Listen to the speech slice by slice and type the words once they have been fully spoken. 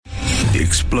The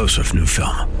explosive new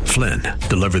film, Flynn,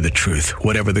 deliver the truth,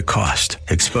 whatever the cost,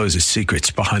 exposes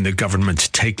secrets behind the government's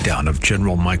takedown of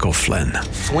General Michael Flynn.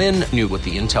 Flynn knew what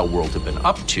the intel world had been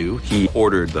up to. He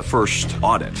ordered the first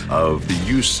audit of the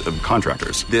use of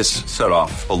contractors. This set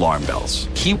off alarm bells.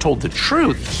 He told the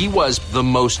truth. He was the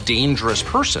most dangerous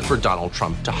person for Donald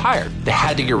Trump to hire. They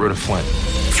had to get rid of Flynn.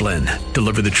 Flynn,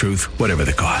 deliver the truth, whatever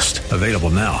the cost. Available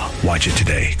now. Watch it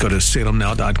today. Go to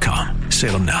salemnow.com.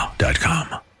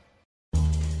 salemnow.com.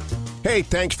 Hey,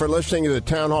 thanks for listening to the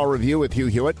Town Hall Review with Hugh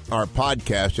Hewitt. Our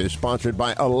podcast is sponsored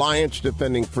by Alliance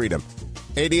Defending Freedom.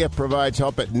 ADF provides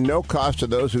help at no cost to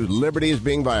those whose liberty is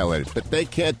being violated, but they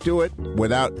can't do it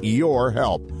without your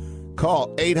help. Call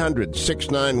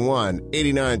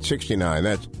 800-691-8969.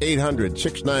 That's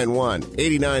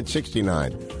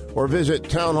 800-691-8969. Or visit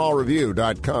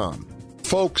townhallreview.com.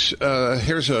 Folks,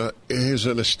 here's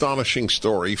an astonishing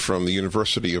story from the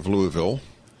University of Louisville.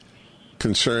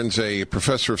 Concerns a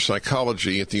professor of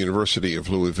psychology at the University of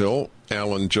Louisville,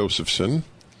 Allan Josephson.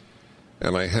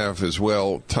 And I have as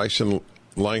well Tyson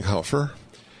Langhofer,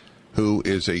 who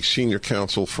is a senior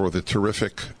counsel for the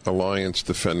terrific Alliance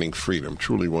Defending Freedom,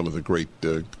 truly one of the great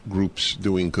groups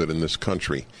doing good in this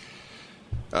country.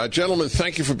 Gentlemen,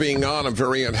 thank you for being on. I'm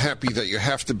very unhappy that you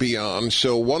have to be on.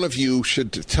 So one of you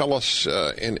should tell us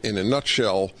in a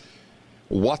nutshell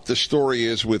what the story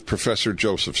is with Professor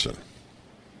Josephson.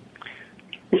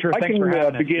 Sure, I can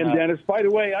begin, Dennis. By the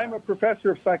way, I'm a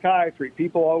professor of psychiatry.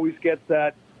 People always get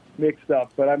that mixed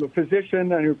up, but I'm a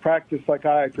physician and who practice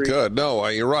psychiatry. Good. No,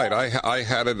 you're right. I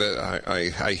had it.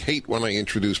 I hate when I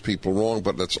introduce people wrong,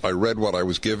 but I read what I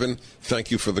was given.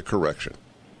 Thank you for the correction.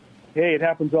 Hey, it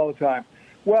happens all the time.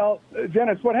 Well,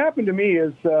 Dennis, what happened to me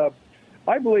is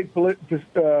I believe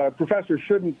professors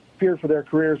shouldn't fear for their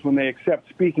careers when they accept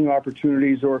speaking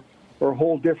opportunities or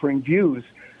hold differing views.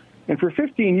 And for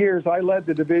 15 years, I led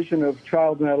the Division of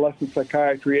Child and Adolescent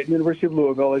Psychiatry at the University of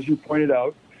Louisville, as you pointed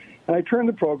out, and I turned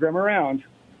the program around.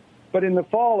 But in the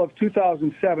fall of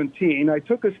 2017, I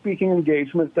took a speaking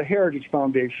engagement at the Heritage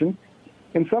Foundation,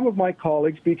 and some of my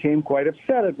colleagues became quite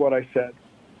upset at what I said.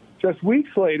 Just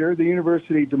weeks later, the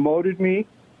university demoted me,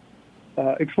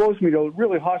 exposed me to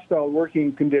really hostile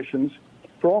working conditions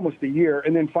for almost a year,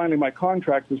 and then finally my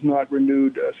contract was not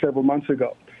renewed several months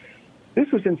ago. This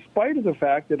was in spite of the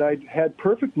fact that I had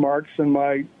perfect marks in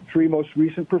my 3 most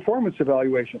recent performance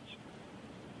evaluations.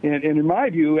 And in my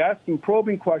view, asking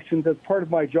probing questions as part of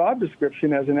my job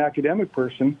description as an academic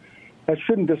person, that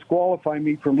shouldn't disqualify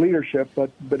me from leadership,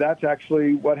 but that's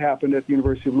actually what happened at the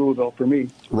University of Louisville for me.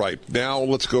 Right. Now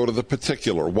let's go to the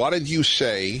particular. What did you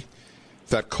say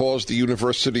that caused the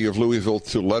University of Louisville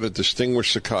to let a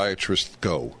distinguished psychiatrist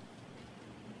go?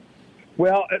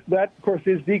 Well, that, of course,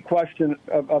 is the question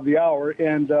of the hour,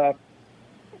 and I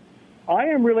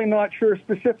am really not sure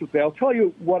specifically. I'll tell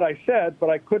you what I said, but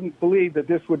I couldn't believe that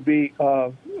this would be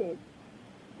in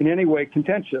any way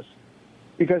contentious,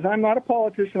 because I'm not a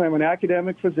politician. I'm an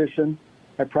academic physician.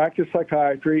 I practice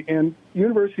psychiatry, and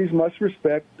universities must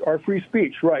respect our free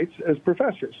speech rights as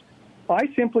professors. I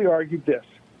simply argued this.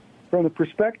 From the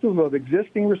perspective of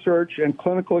existing research and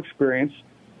clinical experience,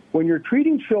 when you're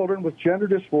treating children with gender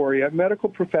dysphoria, medical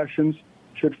professions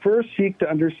should first seek to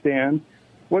understand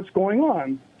what's going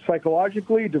on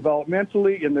psychologically,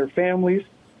 developmentally, in their families.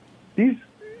 These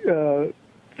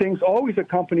things always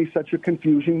accompany such a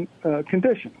confusing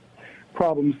condition,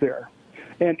 problems there.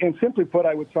 And simply put,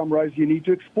 I would summarize, you need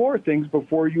to explore things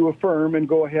before you affirm and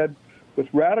go ahead with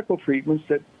radical treatments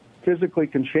that physically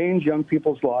can change young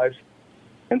people's lives.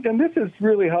 And this is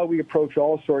really how we approach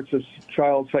all sorts of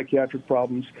child psychiatric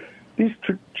problems. These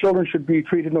children should be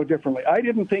treated no differently. I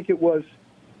didn't think it was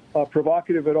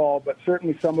provocative at all, but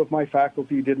certainly some of my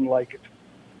faculty didn't like it.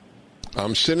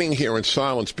 I'm sitting here in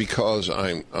silence because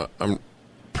I'm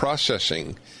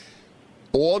processing.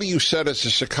 All you said as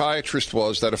a psychiatrist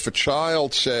was that if a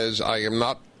child says, I am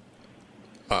not,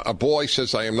 a boy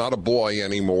says, I am not a boy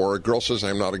anymore, a girl says, I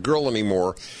am not a girl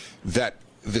anymore, that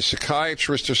the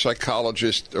psychiatrist or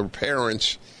psychologist or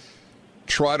parents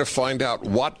try to find out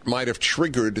what might have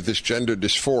triggered this gender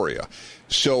dysphoria.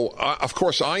 So, of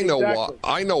course, I know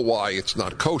why it's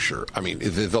not kosher. I mean,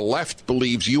 the left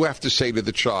believes you have to say to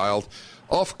the child,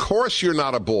 of course you're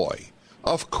not a boy.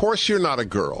 Of course you're not a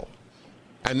girl.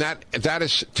 And that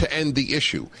is to end the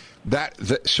issue.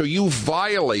 So you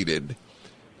violated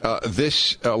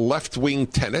this left-wing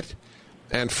tenet.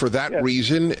 And for that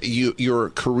reason, your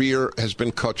career has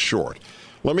been cut short.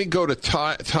 Let me go to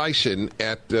Tyson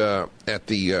at the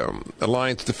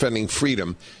Alliance Defending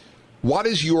Freedom. What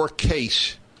is your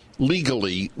case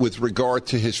legally with regard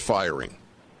to his firing?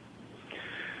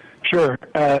 Sure.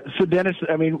 So, Dennis,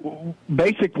 I mean,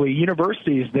 basically,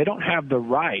 universities, they don't have the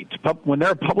right, when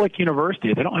they're a public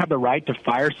university, they don't have the right to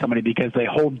fire somebody because they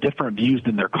hold different views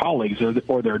than their colleagues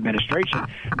or their administration.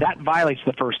 That violates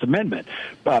the First Amendment.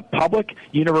 Public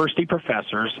university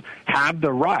professors have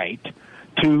the right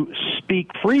to speak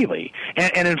freely.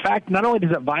 And in fact, not only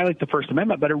does it violate the First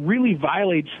Amendment, but it really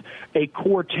violates a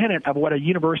core tenet of what a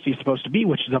university is supposed to be,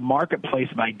 which is a marketplace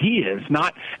of ideas,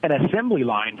 not an assembly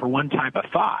line for one type of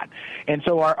thought. And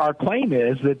so our claim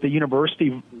is that the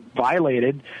university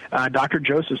violated Dr.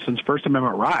 Josephson's First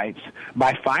Amendment rights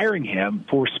by firing him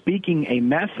for speaking a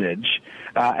message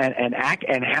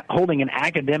and holding an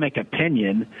academic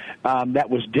opinion that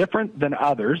was different than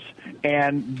others,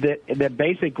 and that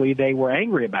basically they were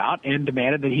angry about and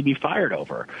demanded that he be fired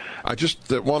over. I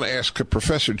just want to ask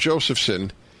Professor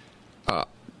Josephson,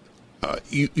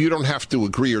 you don't have to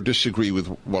agree or disagree with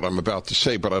what I'm about to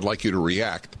say, but I'd like you to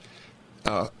react.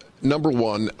 Number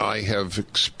one, I have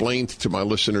explained to my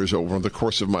listeners over the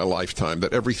course of my lifetime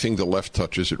that everything the left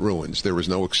touches, it ruins. There is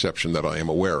no exception that I am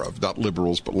aware of, not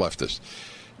liberals, but leftists.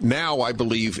 Now I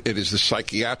believe it is the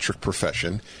psychiatric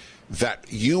profession that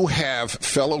you have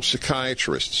fellow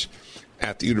psychiatrists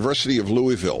at the University of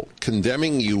Louisville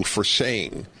condemning you for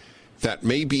saying that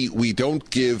maybe we don't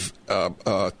give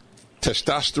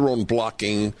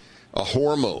testosterone-blocking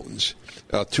hormones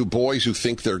to boys who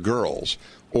think they're girls,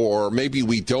 or maybe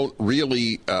we don't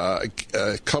really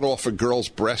cut off a girl's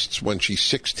breasts when she's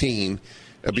 16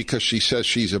 because she says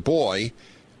she's a boy,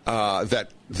 that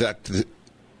the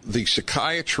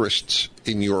psychiatrists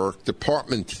in your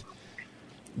department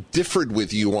differed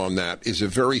with you on that is a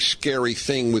very scary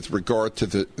thing with regard to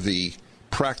the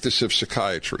practice of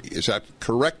psychiatry. Is that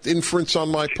correct inference on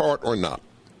my part or not?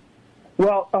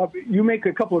 Well, you make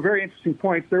a couple of very interesting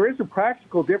points. There is a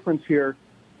practical difference here,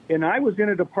 and I was in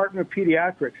a department of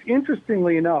pediatrics.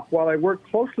 Interestingly enough, while I worked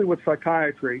closely with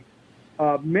psychiatry,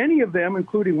 many of them,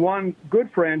 including one good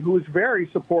friend who was very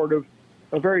supportive,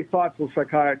 a very thoughtful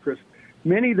psychiatrist,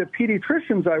 many of the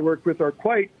pediatricians I worked with are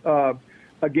quite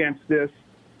against this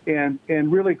and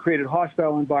really created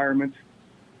hostile environments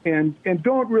and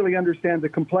don't really understand the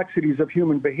complexities of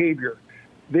human behavior.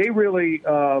 They really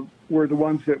were the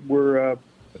ones that were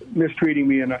mistreating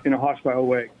me in a hostile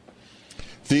way.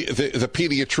 The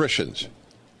pediatricians?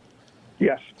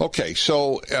 Yes. Okay,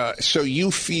 so you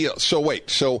feel,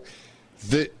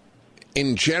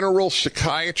 in general,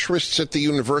 psychiatrists at the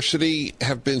university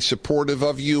have been supportive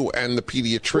of you and the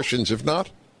pediatricians have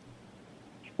not?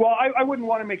 Well, I wouldn't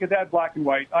want to make it that black and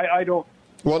white. I don't.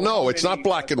 Well, no, it's not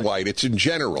black and white. It's in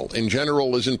general. In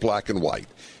general isn't black and white.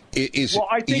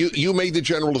 You made the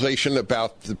generalization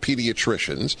about the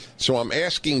pediatricians, so I'm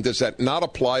asking, does that not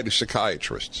apply to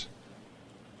psychiatrists?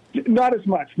 Not as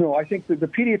much, no. I think that the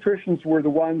pediatricians were the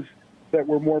ones that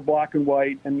were more black and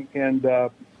white and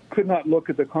could not look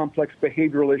at the complex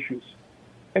behavioral issues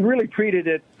and really treated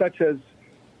it such as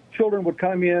children would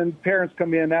come in, parents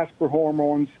come in, ask for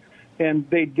hormones, and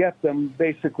they'd get them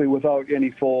basically without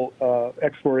any full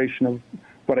exploration of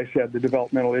what I said, the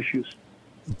developmental issues.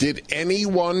 Did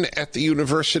anyone at the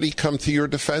university come to your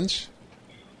defense?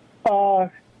 I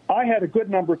had a good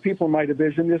number of people in my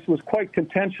division. This was quite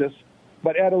contentious,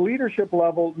 but at a leadership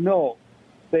level, no.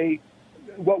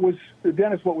 What was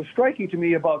striking to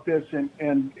me about this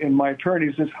and my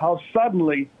attorneys is how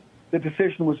suddenly the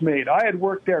decision was made. I had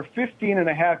worked there 15 and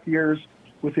a half years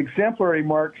with exemplary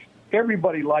marks.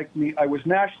 Everybody liked me. I was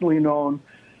nationally known.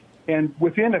 And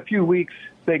within a few weeks,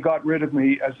 they got rid of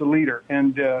me as a leader.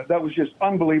 And that was just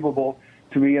unbelievable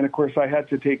to me. And, of course, I had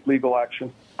to take legal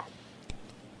action.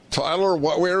 Tyler,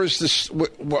 where is this?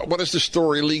 What is the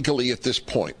story legally at this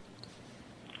point?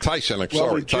 Tyson,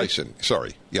 Tyson.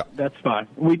 Sorry, yeah, that's fine.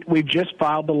 We've just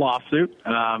filed the lawsuit,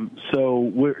 so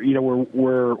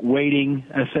we're waiting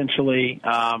essentially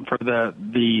for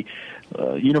the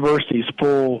university's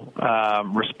full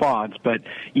response. But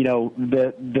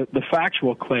the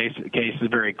factual case is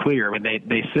very clear. I mean,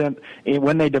 they sent,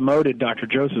 when they demoted Dr.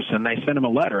 Josephson, they sent him a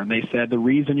letter and they said the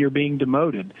reason you're being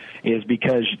demoted is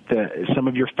because some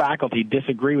of your faculty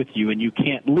disagree with you and you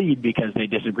can't lead because they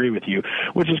disagree with you,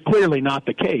 which is clearly not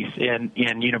the case in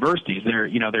universities.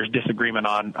 There's disagreement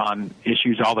on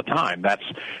issues all the time. That's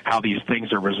how these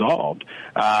things are resolved.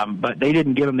 But they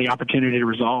didn't give them the opportunity to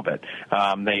resolve it.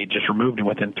 They just removed him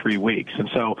within 3 weeks. And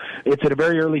so it's at a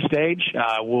very early stage.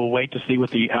 We'll wait to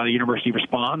see how the university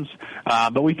responds.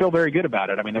 But we feel very good about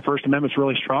it. I mean, the First Amendment's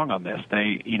really strong on this.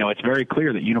 It's very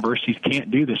clear that universities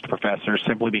can't do this to professors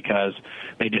simply because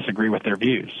they disagree with their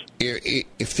views.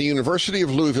 If the University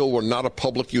of Louisville were not a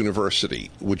public university,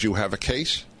 would you have a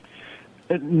case?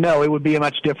 No, it would be a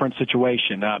much different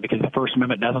situation because the First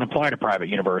Amendment doesn't apply to private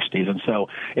universities, and so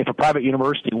if a private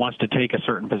university wants to take a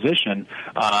certain position,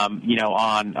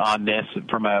 on this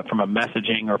from a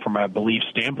messaging or from a belief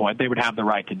standpoint, they would have the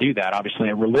right to do that. Obviously,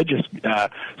 a religious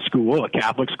school, a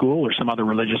Catholic school, or some other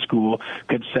religious school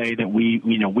could say that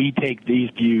we take these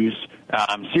views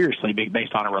seriously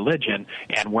based on a religion,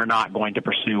 and we're not going to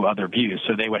pursue other views.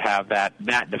 So they would have that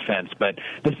defense. But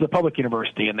this is a public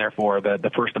university, and therefore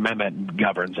the First Amendment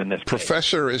governs in this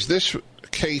Professor, case. Is this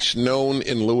case known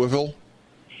in Louisville?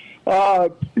 Yeah,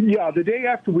 the day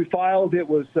after we filed, it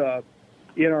was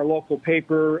in our local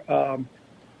paper,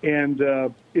 and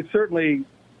it's certainly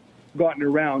gotten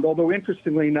around. Although,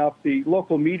 interestingly enough, the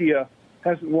local media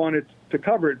hasn't wanted to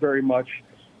cover it very much,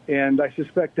 and I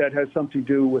suspect that has something to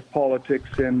do with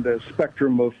politics and the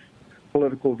spectrum of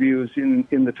political views in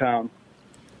the town.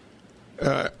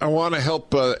 I want to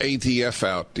help ADF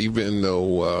out, even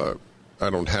though I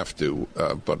don't have to,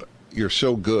 but you're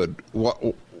so good.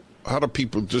 How do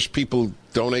people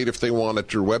donate if they want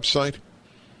at your website?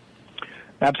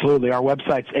 Absolutely. Our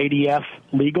website's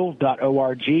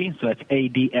adflegal.org, so that's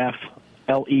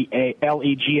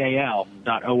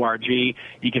adflegal.org. You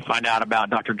can find out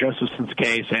about Dr. Josephson's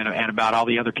case and about all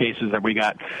the other cases that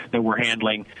we're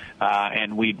handling.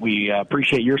 And we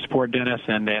appreciate your support, Dennis,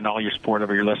 and all your support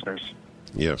of your listeners.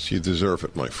 Yes, you deserve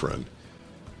it, my friend.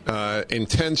 In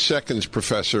 10 seconds,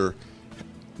 Professor,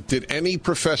 did any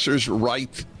professors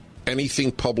write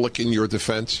anything public in your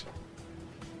defense?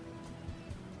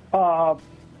 At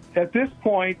this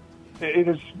point, it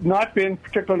has not been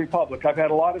particularly public. I've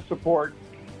had a lot of support.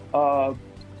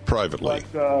 Privately.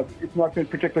 But it's not been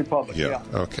particularly public. Yeah,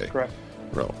 okay. Correct.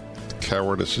 Well,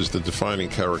 cowardice is the defining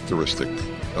characteristic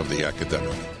of the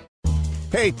academic.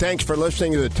 Hey, thanks for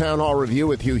listening to the Town Hall Review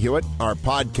with Hugh Hewitt. Our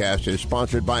podcast is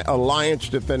sponsored by Alliance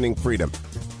Defending Freedom.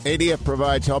 ADF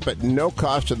provides help at no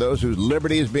cost to those whose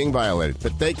liberty is being violated,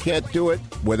 but they can't do it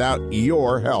without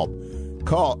your help.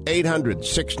 Call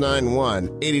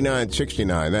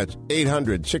 800-691-8969. That's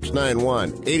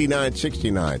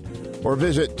 800-691-8969. Or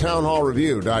visit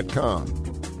townhallreview.com.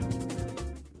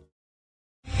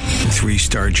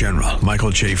 3-star General Michael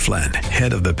J. Flynn,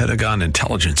 head of the Pentagon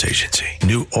Intelligence Agency,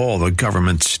 knew all the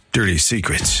government's dirty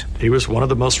secrets. He was one of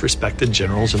the most respected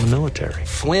generals in the military.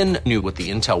 Flynn knew what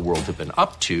the intel world had been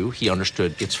up to. He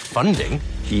understood its funding.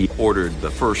 He ordered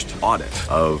the first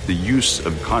audit of the use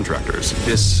of contractors.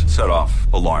 This set off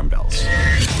alarm bells.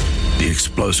 The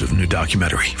explosive new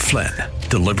documentary, Flynn,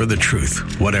 Deliver the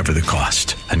Truth, Whatever the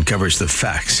Cost, uncovers the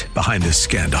facts behind this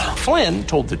scandal. Flynn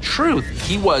told the truth.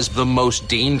 He was the most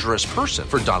dangerous person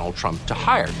for Donald Trump to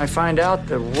hire. I find out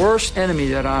the worst enemy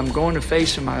that I'm going to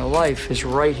face in my life is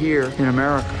right here in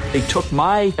America. They took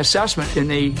my assessment and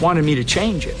they wanted me to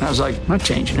change it. And I was like, I'm not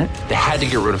changing it. They had to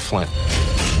get rid of Flynn.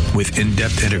 With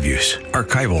in-depth interviews,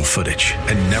 archival footage,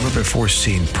 and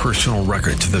never-before-seen personal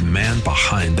records of the man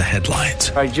behind the headlines.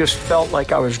 I just felt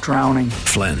like I was drowning.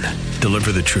 Flynn,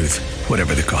 Deliver the Truth,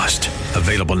 Whatever the Cost.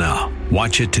 Available now.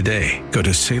 Watch it today. Go to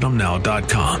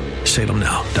salemnow.com.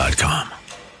 salemnow.com.